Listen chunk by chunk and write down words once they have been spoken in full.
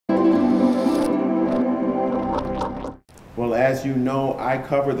Well, as you know, I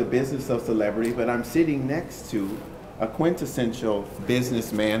cover the business of celebrity, but I'm sitting next to a quintessential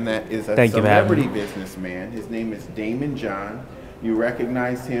businessman that is a celebrity businessman. His name is Daymond John. You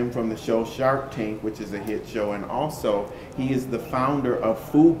recognize him from the show Shark Tank, which is a hit show, and also he is the founder of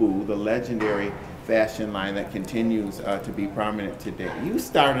FUBU, the legendary fashion line that continues to be prominent today. You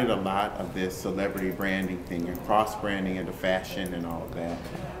started a lot of this celebrity branding thing and cross-branding into fashion and all of that.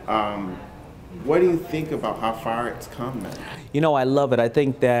 What do you think about how far it's come now? You know, I love it. I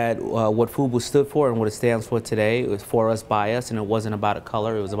think that what FUBU stood for and what it stands for today, it was for us, by us, and it wasn't about a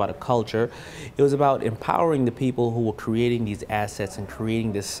color, it was about a culture. It was about empowering the people who were creating these assets and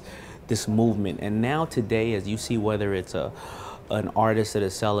creating this movement. And now today, as you see, whether it's an artist that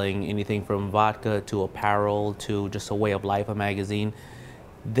is selling anything from vodka to apparel to just a way of life, a magazine,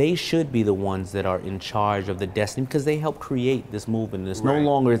 they should be the ones that are in charge of the destiny because they help create this movement. It's no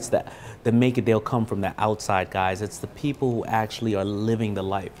longer the make it, they'll come from the outside guys. It's the people who actually are living the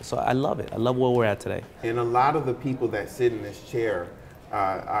life. So I love it. I love where we're at today. And a lot of the people that sit in this chair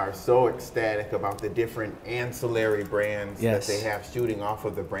are so ecstatic about the different ancillary brands that they have shooting off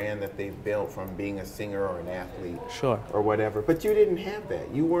of the brand that they've built from being a singer or an athlete or whatever. But you didn't have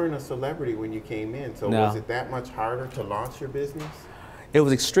that. You weren't a celebrity when you came in. So was it that much harder to launch your business? It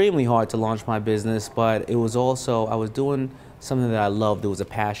was extremely hard to launch my business, but it was also, I was doing something that I loved. It was a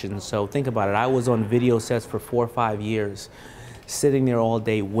passion. So think about it. I was on video sets for 4 or 5 years, sitting there all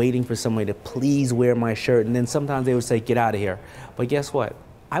day waiting for somebody to please wear my shirt. And then sometimes they would say, get out of here. But guess what?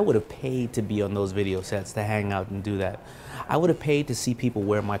 I would have paid to be on those video sets, to hang out and do that. I would have paid to see people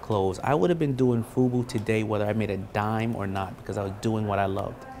wear my clothes. I would have been doing FUBU today whether I made a dime or not because I was doing what I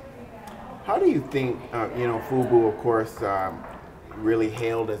loved. How do you think, you know, FUBU, of course, really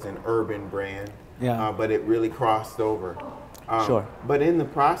hailed as an urban brand, but it really crossed over. But in the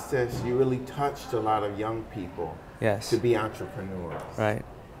process, you really touched a lot of young people to be entrepreneurs. Right.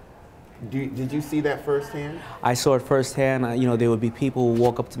 Did you see that firsthand? I saw it firsthand. You know, there would be people who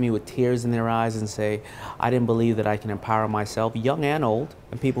walk up to me with tears in their eyes and say, I didn't believe that I can empower myself, young and old,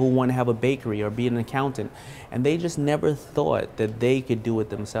 and people who want to have a bakery or be an accountant. And they just never thought that they could do it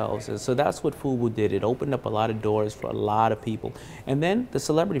themselves. And so that's what FUBU did. It opened up a lot of doors for a lot of people. And then the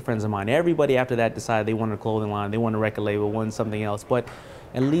celebrity friends of mine, everybody after that decided they wanted a clothing line, they wanted a record label, wanted something else. But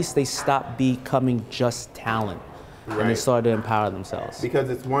at least they stopped becoming just talent. And they started to empower themselves. Because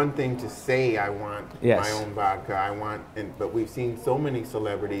it's one thing to say, I want my own vodka, I want, but we've seen so many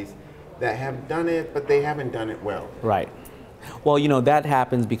celebrities that have done it, but they haven't done it well. Right. Well, you know, that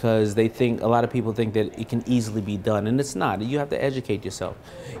happens because they think, a lot of people think that it can easily be done, and it's not. You have to educate yourself.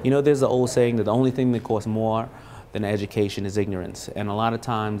 You know, there's the old saying that the only thing that costs more than education is ignorance. And a lot of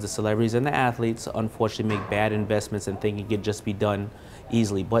times the celebrities and the athletes unfortunately make bad investments and think it could just be done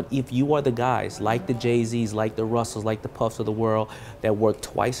easily. But if you are the guys, like the Jay-Z's, like the Russells, like the Puffs of the world, that work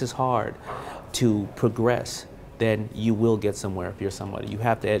twice as hard to progress, then you will get somewhere if you're somebody. You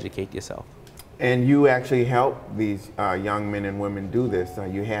have to educate yourself. And you actually help these young men and women do this.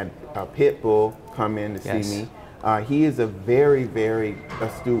 You had Pitbull come in to see me. He is a very, very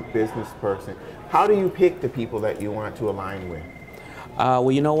astute business person. How do you pick the people that you want to align with?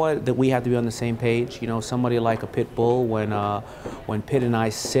 Well, you know what? That we have to be on the same page. You know, somebody like a Pitbull, when Pitt and I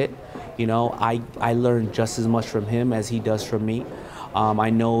sit, you know, I learn just as much from him as he does from me. I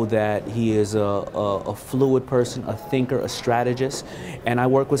know that he is a fluid person, a thinker, a strategist, and I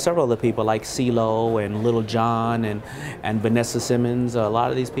work with several other people like CeeLo and Little John and Vanessa Simmons. A lot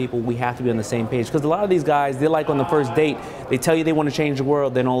of these people, we have to be on the same page because a lot of these guys, they're like on the first date, they tell you they want to change the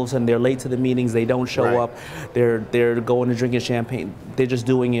world, then all of a sudden they're late to the meetings, they don't show up, they're going to drinking champagne, they're just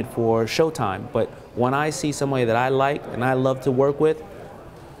doing it for showtime. But when I see somebody that I like and I love to work with,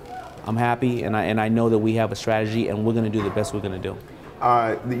 I'm happy and I know that we have a strategy and we're going to do the best we're going to do.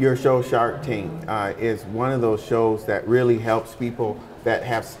 Your show Shark Tank is one of those shows that really helps people that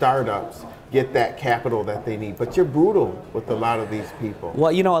have startups get that capital that they need. But you're brutal with a lot of these people.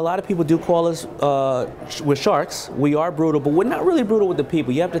 Well, you know, a lot of people do call us, we're sharks. We are brutal, but we're not really brutal with the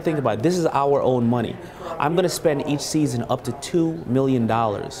people. You have to think about it. This is our own money. I'm going to spend each season up to $2 million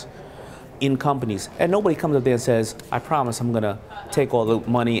in companies. And nobody comes up there and says, I promise I'm going to take all the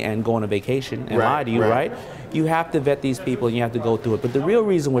money and go on a vacation and lie to you, right? You have to vet these people and you have to go through it. But the real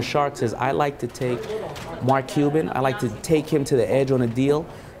reason with Sharks is I like to take Mark Cuban, I like to take him to the edge on a deal,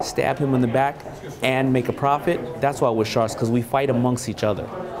 stab him in the back, and make a profit. That's why we're Sharks, because we fight amongst each other.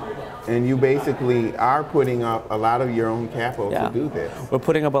 And you basically are putting up a lot of your own capital to do this. We're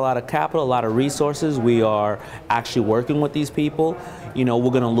putting up a lot of capital, a lot of resources. We are actually working with these people. You know,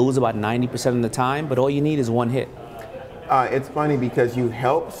 we're going to lose about 90% of the time, but all you need is one hit. It's funny because you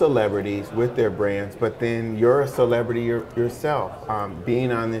help celebrities with their brands, but then you're a celebrity yourself.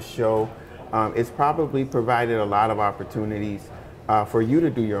 Being on this show, it's probably provided a lot of opportunities for you to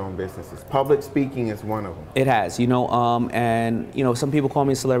do your own businesses. Public speaking is one of them. It has, and some people call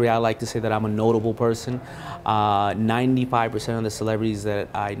me a celebrity. I like to say that I'm a notable person. 95% of the celebrities that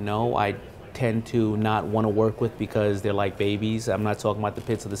I know, I tend to not want to work with because they're like babies. I'm not talking about the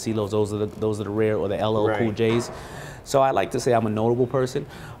Pitts or the CeeLos. Those are the rare, or the LL Cool J's. So I like to say I'm a notable person.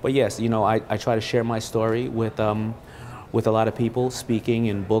 But yes, I try to share my story with a lot of people, speaking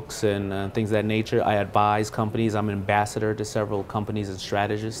in books and things of that nature. I advise companies. I'm an ambassador to several companies and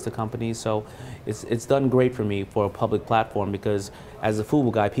strategist to companies. So it's done great for me for a public platform, because as a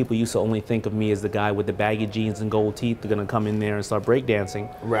FUBU guy, people used to only think of me as the guy with the baggy jeans and gold teeth. They're going to come in there and start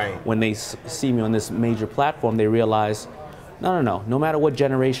breakdancing. Right. When they see me on this major platform, they realize, no matter what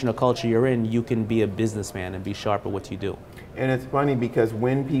generation or culture you're in, you can be a businessman and be sharp at what you do. And it's funny because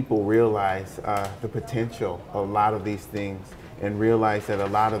when people realize the potential of a lot of these things, and realize that a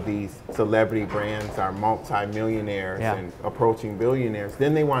lot of these celebrity brands are multi-millionaires and approaching billionaires,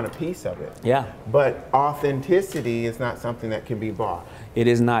 then they want a piece of it. Yeah. But authenticity is not something that can be bought. It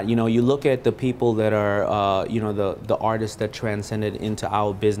is not. You look at the people that are, the artists that transcended into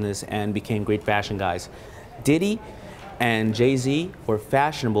our business and became great fashion guys. Diddy and Jay-Z were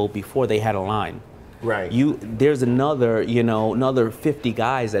fashionable before they had a line. Right. There's another 50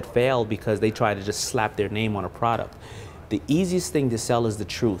 guys that failed because they tried to just slap their name on a product. The easiest thing to sell is the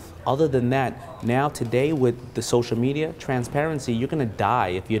truth. Other than that, now today with the social media, transparency, you're gonna die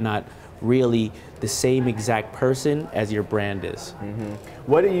if you're not really the same exact person as your brand is. Mm-hmm.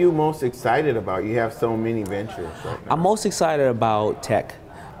 What are you most excited about? You have so many ventures right now. I'm most excited about tech.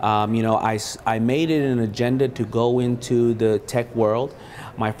 I made it an agenda to go into the tech world.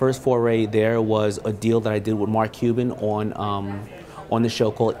 My first foray there was a deal that I did with Mark Cuban on the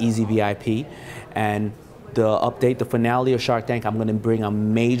show called Easy VIP. And the finale of Shark Tank, I'm going to bring a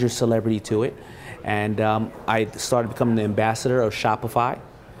major celebrity to it. And I started becoming the ambassador of Shopify.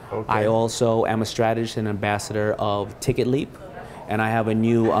 Okay. I also am a strategist and ambassador of Ticket Leap. And I have a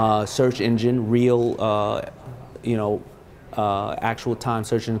new search engine, actual time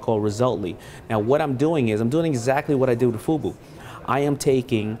search engine called Resultly. Now what I'm doing is, I'm doing exactly what I did with FUBU. I am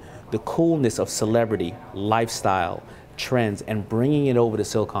taking the coolness of celebrity, lifestyle, trends, and bringing it over to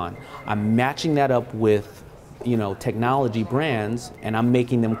Silicon. I'm matching that up with, technology brands, and I'm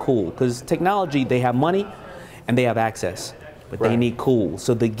making them cool. Because technology, they have money and they have access, but they need cool.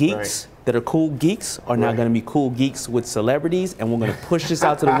 So the geeks that are cool geeks are now going to be cool geeks with celebrities, and we're going to push this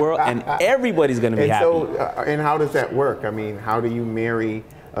out to the world, and everybody's going to be happy. So, and how does that work? I mean, how do you marry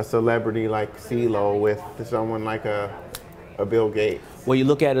a celebrity like CeeLo with someone like a Bill Gates? Well, you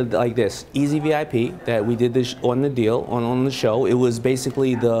look at it like this. Easy VIP, that we did this on the deal, on the show, it was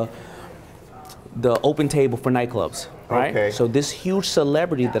basically the open table for nightclubs, right? Okay. So this huge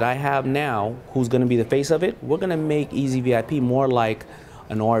celebrity that I have now, who's going to be the face of it, we're going to make Easy VIP more like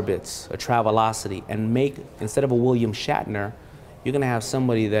an Orbitz, a Travelocity, and make, instead of a William Shatner, you're going to have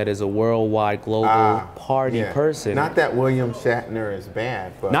somebody that is a worldwide, global party person. Not that William Shatner is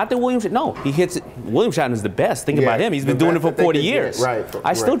bad, but... Not that William Shatner, no, he hits it. William Shatner is the best. Think about him. He's been doing it for 40 years.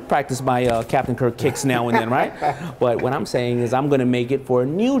 I still practice my Captain Kirk kicks now and then, right? But what I'm saying is I'm going to make it for a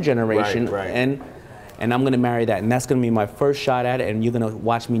new generation, and I'm going to marry that. And that's going to be my first shot at it, and you're going to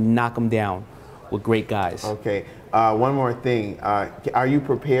watch me knock them down with great guys. Okay. One more thing. Are you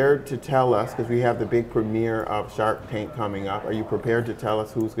prepared to tell us, because we have the big premiere of Shark Tank coming up, are you prepared to tell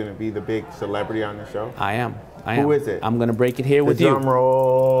us who's going to be the big celebrity on the show? I am. Who is it? I'm going to break it here with you. Drum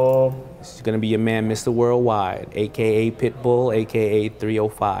roll. It's going to be your man, Mr. Worldwide, a.k.a. Pitbull, a.k.a.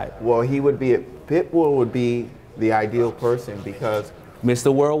 305. Well, Pitbull would be the ideal person because...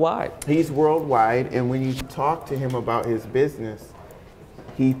 Mr. Worldwide. He's worldwide, and when you talk to him about his business,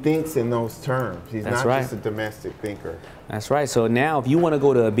 he thinks in those terms. He's not just a domestic thinker. That's right. So now if you want to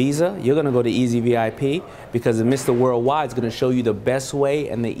go to Ibiza, you're going to go to Easy VIP, because Mr. Worldwide is going to show you the best way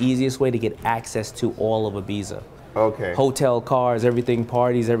and the easiest way to get access to all of Ibiza. Okay. Hotel, cars, everything,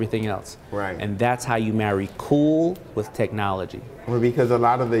 parties, everything else. Right. And that's how you marry cool with technology. Well, because a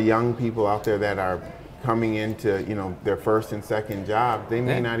lot of the young people out there that are coming into, their first and second job, they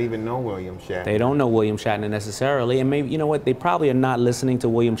may not even know William Shatner. They don't know William Shatner necessarily, and maybe, they probably are not listening to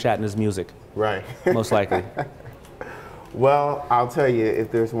William Shatner's music. Right. Most likely. Well, I'll tell you,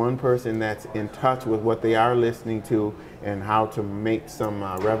 if there's one person that's in touch with what they are listening to and how to make some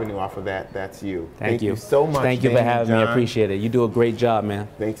revenue off of that, that's you. Thank you so much. Thank you for having me. I appreciate it. You do a great job, man.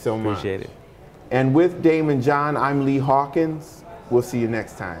 Thanks so much. Appreciate it. And with Daymond John, I'm Lee Hawkins. We'll see you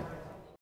next time.